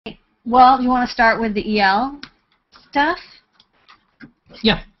Well, you want to start with the EL stuff?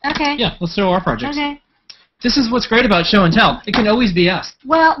 Yeah. Okay. Yeah, let's show our projects. Okay. This is what's great about show and tell. It can always be us.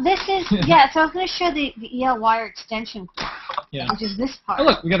 Well, this is, yeah, so I was going to show the EL wire extension, which is this part. Oh,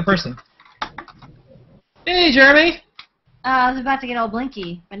 look, we got a person. Hey, Jeremy. I was about to get all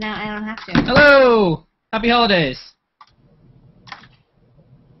blinky, but now I don't have to. Hello. Happy holidays.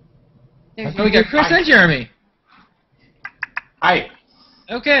 Oh, we got Chris and Jeremy. Hi.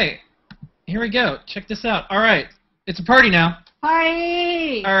 Okay. Here we go. Check this out. All right. It's a party now.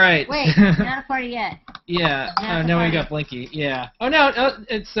 Party! All right. Wait, not a party yet. Yeah. Now we got Blinky. Yeah. Oh no,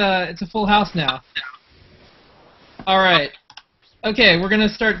 it's a full house now. All right. Okay, we're gonna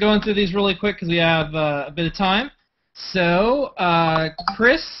start going through these really quick because we have a bit of time. So,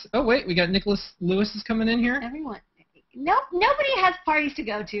 Chris. Oh wait, we got Nicholas Lewis is coming in here. Everyone. Nope. Nobody has parties to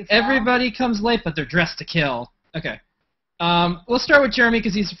go to. Phil. Everybody comes late, but they're dressed to kill. Okay. We'll start with Jeremy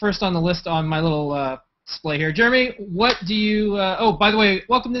because he's the first on the list on my little display here. Jeremy, what do you... oh, by the way,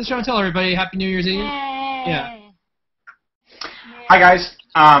 welcome to the show and tell, everybody. Happy New Year's Eve. Yay. Yeah. Hi, guys.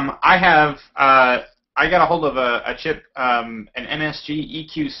 I got a hold of a chip, an NSG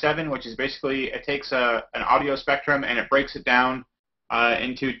EQ7, which is basically, it takes an audio spectrum and it breaks it down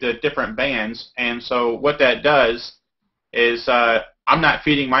into the different bands. And so what that does is I'm not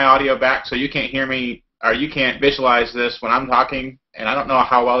feeding my audio back, so you can't hear me, or you can't visualize this when I'm talking, and I don't know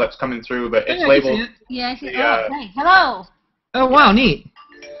how well that's coming through, but it's labeled. Yeah, I see. Hey, hello. Oh, wow, neat.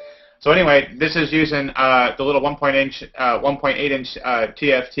 So anyway, this is using the little 1.8-inch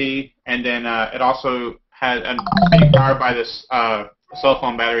TFT, and then it also has being powered by this cell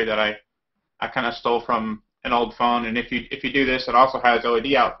phone battery that I kind of stole from an old phone. And if you do this, it also has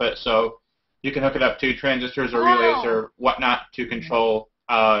LED output, so you can hook it up to transistors or relays or whatnot to control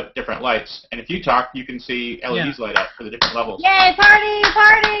different lights. And if you talk, you can see LEDs light up for the different levels. Yay, party,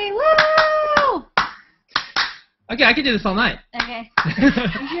 party, woo! Okay, I could do this all night. Okay.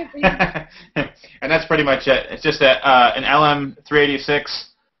 And that's pretty much it. It's just an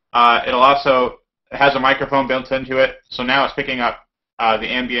LM386. It'll also has a microphone built into it, so now it's picking up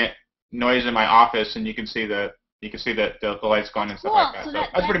the ambient noise in my office, and you can see the lights going and stuff like that. So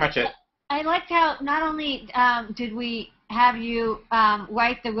that's pretty much it. I liked how not only did we have you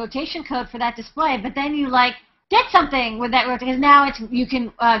write the rotation code for that display, but then you did something with that rotation, because now you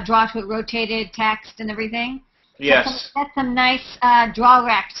can draw to it rotated text and everything. Yes. That's some nice draw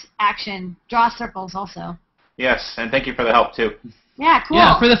rect action. Draw circles also. Yes, and thank you for the help too. Yeah, cool.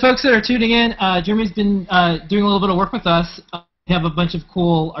 Yeah, for the folks that are tuning in, Jeremy's been doing a little bit of work with us. We have a bunch of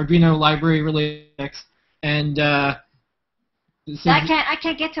cool Arduino library related text, and I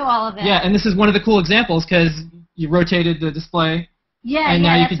can't get to all of it. Yeah, and this is one of the cool examples because you rotated the display. Yeah, and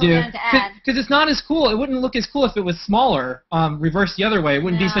now you that's could what do I wanted to add. Because it's not as cool. It wouldn't look as cool if it was smaller. Reversed the other way, it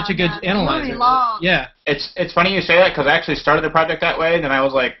wouldn't be such a good analyzer. It would be long. Yeah. It's funny you say that because I actually started the project that way, and then I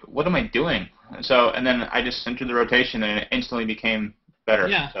was like, what am I doing? And then I just entered the rotation, and it instantly became better.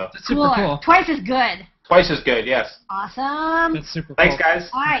 Yeah, so. that's super cool. Twice as good. Twice as good, yes. Awesome. That's super cool. Thanks, guys.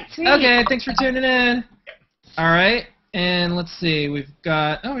 All right, sweet. Okay, thanks for tuning in. All right, and let's see. We've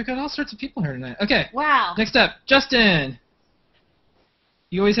got all sorts of people here tonight. Okay. Wow. Next up, Justin.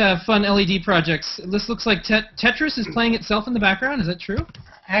 You always have fun LED projects. This looks like Tetris is playing itself in the background. Is that true?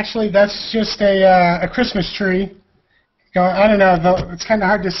 Actually, that's just a Christmas tree. I don't know. It's kind of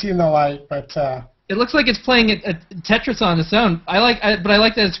hard to see in the light, but... It looks like it's playing a Tetris on its own. but I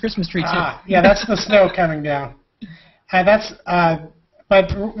like that it's a Christmas tree too. Yeah, that's the snow coming down.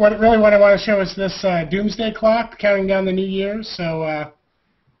 But what I want to show is this doomsday clock counting down the new year. So.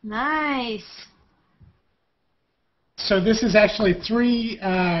 Nice. So this is actually three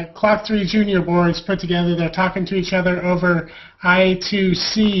Clock 3 Junior boards put together. They're talking to each other over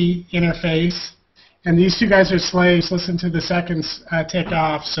I2C interface, and these two guys are slaves. Listen to the seconds tick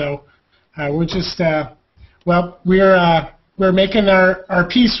off. So. We're just, we're making our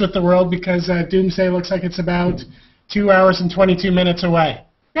peace with the world because Doomsday looks like it's about 2 hours and 22 minutes away.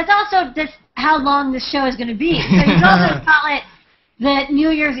 That's how long this show is going to be. So you can also call it the New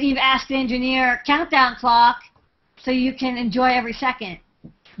Year's Eve Ask the Engineer countdown clock, so you can enjoy every second.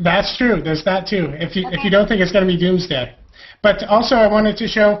 That's true. There's that too. If you don't think it's going to be Doomsday, but also I wanted to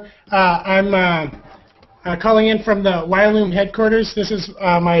show I'm. Calling in from the Wyloom headquarters. This is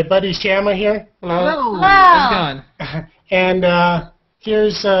my buddy Shama here. Hello. How's it going? And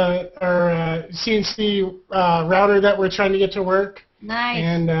here's our CNC router that we're trying to get to work. Nice.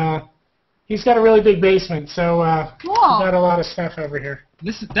 And he's got a really big basement, so cool. We've got a lot of stuff over here.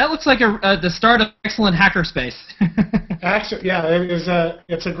 That looks like the start of excellent hackerspace. Actually, yeah,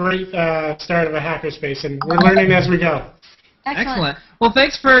 it's a great start of a hackerspace, and we're learning as we go. Excellent. Well,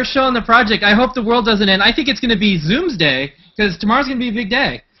 thanks for showing the project. I hope the world doesn't end. I think it's going to be Zoom's day, because tomorrow's going to be a big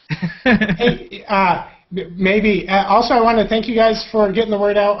day. Hey, maybe. Also, I want to thank you guys for getting the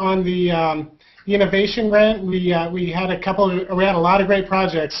word out on the innovation grant. We had we had a lot of great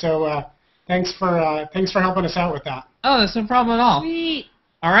projects. So thanks for helping us out with that. Oh, that's no problem at all. Sweet.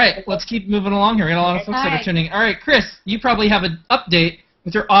 All right, let's keep moving along here. We got a lot of folks that are tuning in. All right, Chris, you probably have an update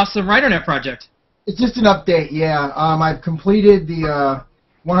with your awesome RiderNet project. It's just an update, yeah. I've completed the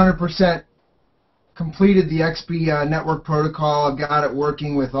 100% completed the XP network protocol. I've got it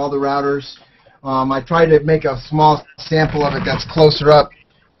working with all the routers. I tried to make a small sample of it that's closer up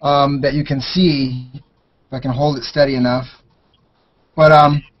that you can see, if I can hold it steady enough. But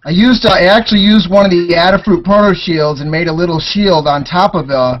I actually used one of the Adafruit Proto Shields and made a little shield on top of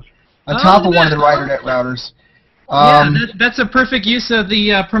one of the RiderNet routers. That's a perfect use of the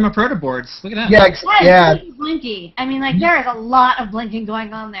Perma-Proto boards. Look at that. Yeah, Blinky. I mean, like, there is a lot of blinking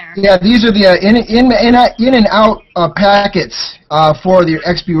going on there. Yeah, these are the in and out packets for the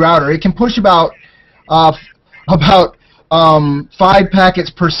XP router. It can push about 5 packets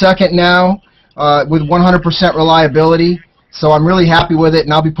per second now with 100% reliability. So I'm really happy with it,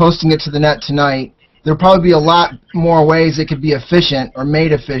 and I'll be posting it to the net tonight. There'll probably be a lot more ways it could be efficient or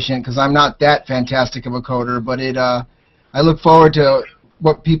made efficient, because I'm not that fantastic of a coder, but I look forward to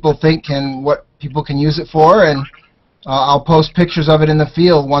what people think and what people can use it for, and I'll post pictures of it in the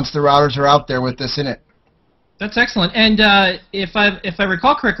field once the routers are out there with this in it. That's excellent. And if I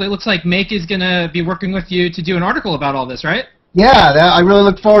recall correctly, it looks like Make is going to be working with you to do an article about all this, right? Yeah, I really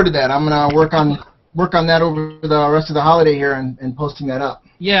look forward to that. I'm going to work on that over the rest of the holiday here and posting that up.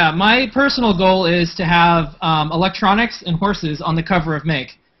 Yeah, my personal goal is to have electronics and horses on the cover of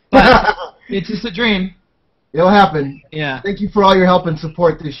Make. But it's just a dream. It'll happen. Yeah. Thank you for all your help and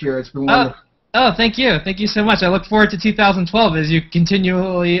support this year. It's been wonderful. Oh, thank you. Thank you so much. I look forward to 2012 as you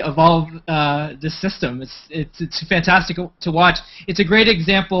continually evolve this system. It's fantastic to watch. It's a great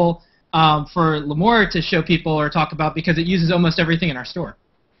example for Lemoore to show people or talk about, because it uses almost everything in our store.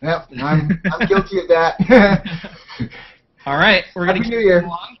 Yep, I'm guilty of that. All right, we're going to keep moving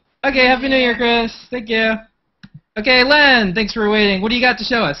along. Okay, Happy New Year, Chris. Thank you. Okay, Len, thanks for waiting. What do you got to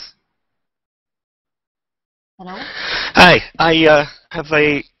show us? Hello? Hi,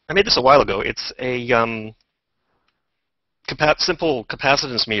 I made this a while ago. It's a simple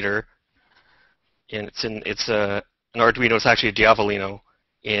capacitance meter, and it's an Arduino. It's actually a Diavolino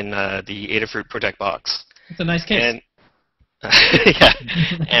in the Adafruit Protect box. It's a nice case. And yeah,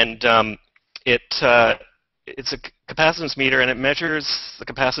 and it's a capacitance meter, and it measures the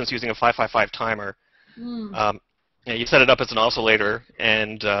capacitance using a 555 timer. You set it up as an oscillator,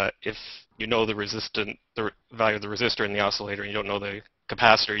 and if you know the value of the resistor in the oscillator, and you don't know the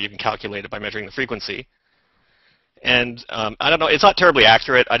capacitor, you can calculate it by measuring the frequency. And I don't know, it's not terribly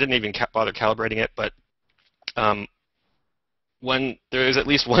accurate. I didn't even bother calibrating it, but when there is at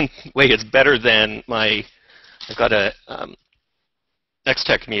least one way it's better than I've got a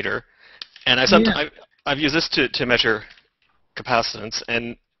X-Tech meter, and I've used this to measure capacitance,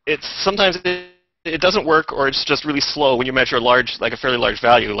 and sometimes it doesn't work, or it's just really slow when you measure a fairly large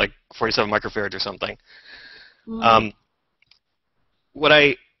value, like 47 microfarads or something. What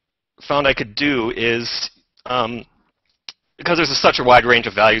I found I could do is, because there's such a wide range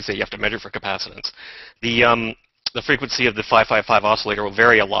of values that you have to measure for capacitance, the frequency of the 555 oscillator will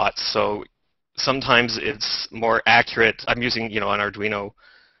vary a lot. So sometimes it's more accurate. I'm using an Arduino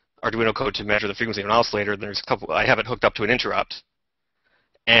code to measure the frequency of an oscillator. There's I have it hooked up to an interrupt,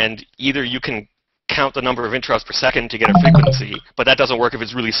 and either you can count the number of interrupts per second to get a frequency, but that doesn't work if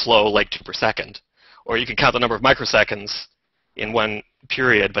it's really slow, like 2 per second. Or you can count the number of microseconds in one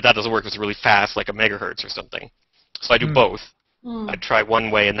period, but that doesn't work if it's really fast, like a megahertz or something. So I do both. I try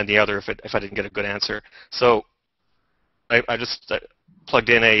one way and then the other if I didn't get a good answer. So I just plugged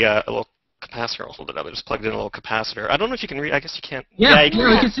in a little capacitor. I'll hold it up. I just plugged in a little capacitor. I don't know if you can read. I guess you can't. Yeah, you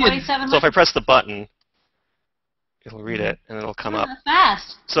can see it. So if I press the button, it'll read it and it'll come up. That's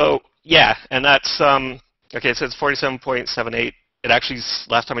fast. So yeah, and that's okay. It says 47.78. It actually,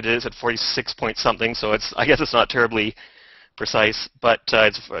 last time I did it, it said 46 point something. So I guess it's not terribly precise, but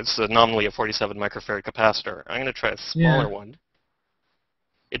it's nominally a 47 microfarad capacitor. I'm going to try a smaller one.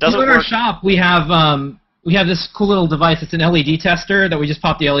 It doesn't work. In our shop, we have this cool little device. It's an LED tester that we just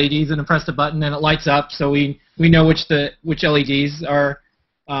pop the LEDs in and press the button, and it lights up, so we know which LEDs are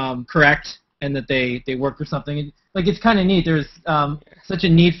correct and that they work for something. It's kind of neat. There's such a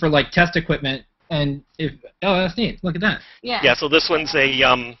need for test equipment, and that's neat. Look at that. Yeah. Yeah. So this one's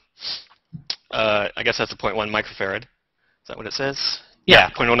a I guess that's a 0.1 microfarad. Is that what it says? Yeah,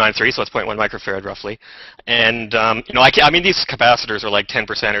 0.093, so it's 0.1 microfarad roughly. And you know, I mean, these capacitors are like 10%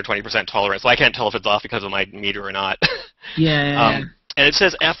 or 20% tolerance, so I can't tell if it's off because of my meter or not. Yeah. And it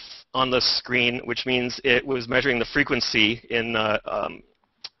says F on the screen, which means it was measuring the frequency in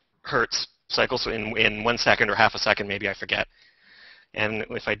hertz cycles, so in 1 second or half a second, maybe, I forget. And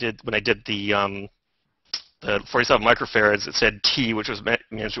when I did the 47 microfarads, it said T, which was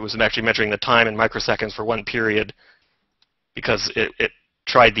actually measuring the time in microseconds for one period, because it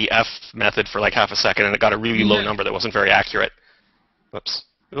tried the F method for like half a second, and it got a really low number that wasn't very accurate. Whoops.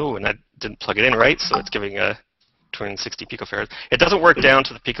 Oh, and I didn't plug it in right, so it's giving a 260 picofarads. It doesn't work down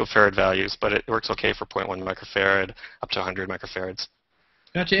to the picofarad values, but it works okay for 0.1 microfarad up to 100 microfarads.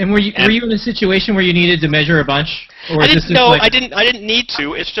 Gotcha. And were you in a situation where you needed to measure a bunch? Or I didn't need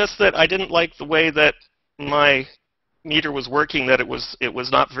to. It's just that I didn't like the way that my meter was working. That it was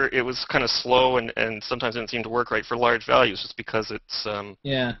kind of slow and sometimes didn't seem to work right for large values, just because it's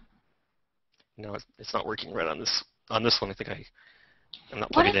it's not working right on this one. I think I'm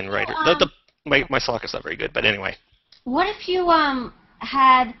not plugging it in right. My socket's not very good, but anyway. What if you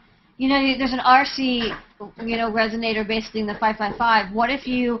had, there's an RC, resonator basically in the 555. What if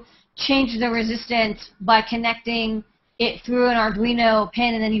you change the resistance by connecting it through an Arduino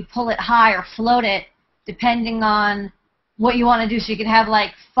pin, and then you pull it high or float it, depending on what you want to do? So you could have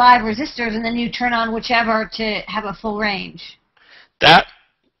like 5 resistors, and then you turn on whichever to have a full range. That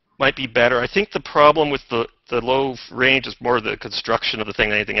might be better. I think the problem with the low range is more the construction of the thing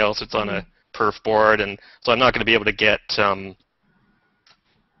than anything else. It's on a perf board, and so I'm not going to be able to get, it's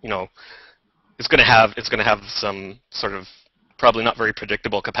going to have some sort of probably not very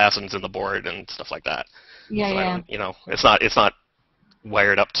predictable capacitance in the board and stuff like that. Yeah, so it's not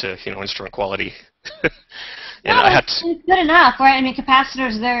wired up to instrument quality. And no, I had it's good enough, right? I mean,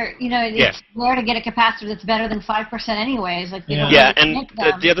 capacitors, they're it's rare to get a capacitor that's better than 5% anyways. Like they don't really make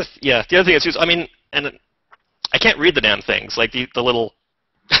them. the other thing is, and I can't read the damn things, like the little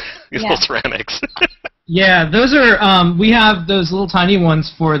little ceramics. Yeah, those are we have those little tiny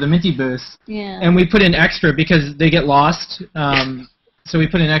ones for the Minty booth. Yeah. And we put in extra because they get lost. So we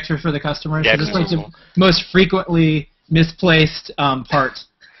put in extra for the customers. Yeah, so this is the most frequently misplaced part.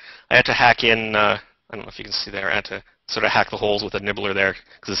 I had to hack in. I don't know if you can see there. I had to sort of hack the holes with a nibbler there,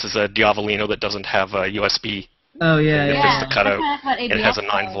 because this is a Diavolino that doesn't have a USB. Oh yeah, interface to cut out. And it has a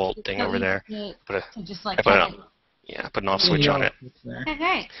 9-volt thing over there. I put an off switch on it. Okay,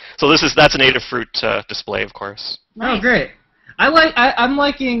 great. So that's an Adafruit display, of course. Nice. Oh, great. I'm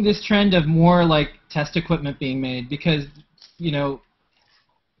liking this trend of more like test equipment being made, because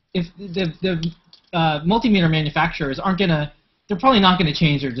if the multimeter manufacturers they're probably not going to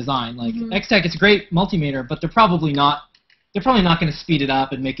change their design. Like X-Tech, it's a great multimeter, but they're probably not going to speed it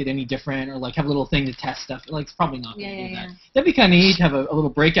up and make it any different, or like have a little thing to test stuff. Like, it's probably not going to do that. That'd be kind of neat to have a little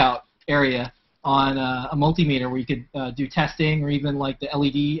breakout area on a multimeter where you could do testing, or even like the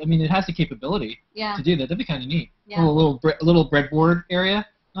LED. I mean, it has the capability to do that. That'd be kind of neat. Yeah. A little breadboard area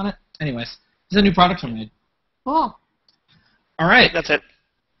on it. Anyways, there's a new product I made. Cool. All right. That's it.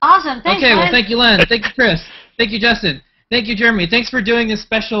 Awesome. Thanks, Okay, Len. well, thank you, Len. Thank you, Chris. Thank you, Justin. Thank you, Jeremy. Thanks for doing this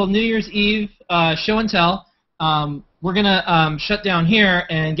special New Year's Eve show and tell. We're going to shut down here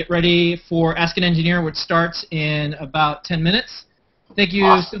and get ready for Ask an Engineer, which starts in about 10 minutes. Thank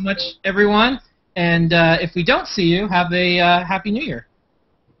you so much, everyone. And if we don't see you, have a Happy New Year.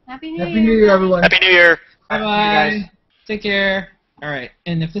 Happy New Year. Happy New Year, everyone. Happy New Year. Bye-bye. Take care. All right.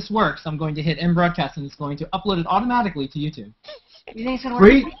 And if this works, I'm going to hit end broadcast, and it's going to upload it automatically to YouTube. You think it's going to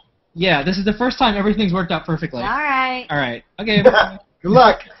work? Great. Yeah, this is the first time everything's worked out perfectly. All right. All right. Okay. Good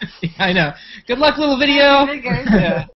luck. I know. Good luck, little video. Fingers. Yeah.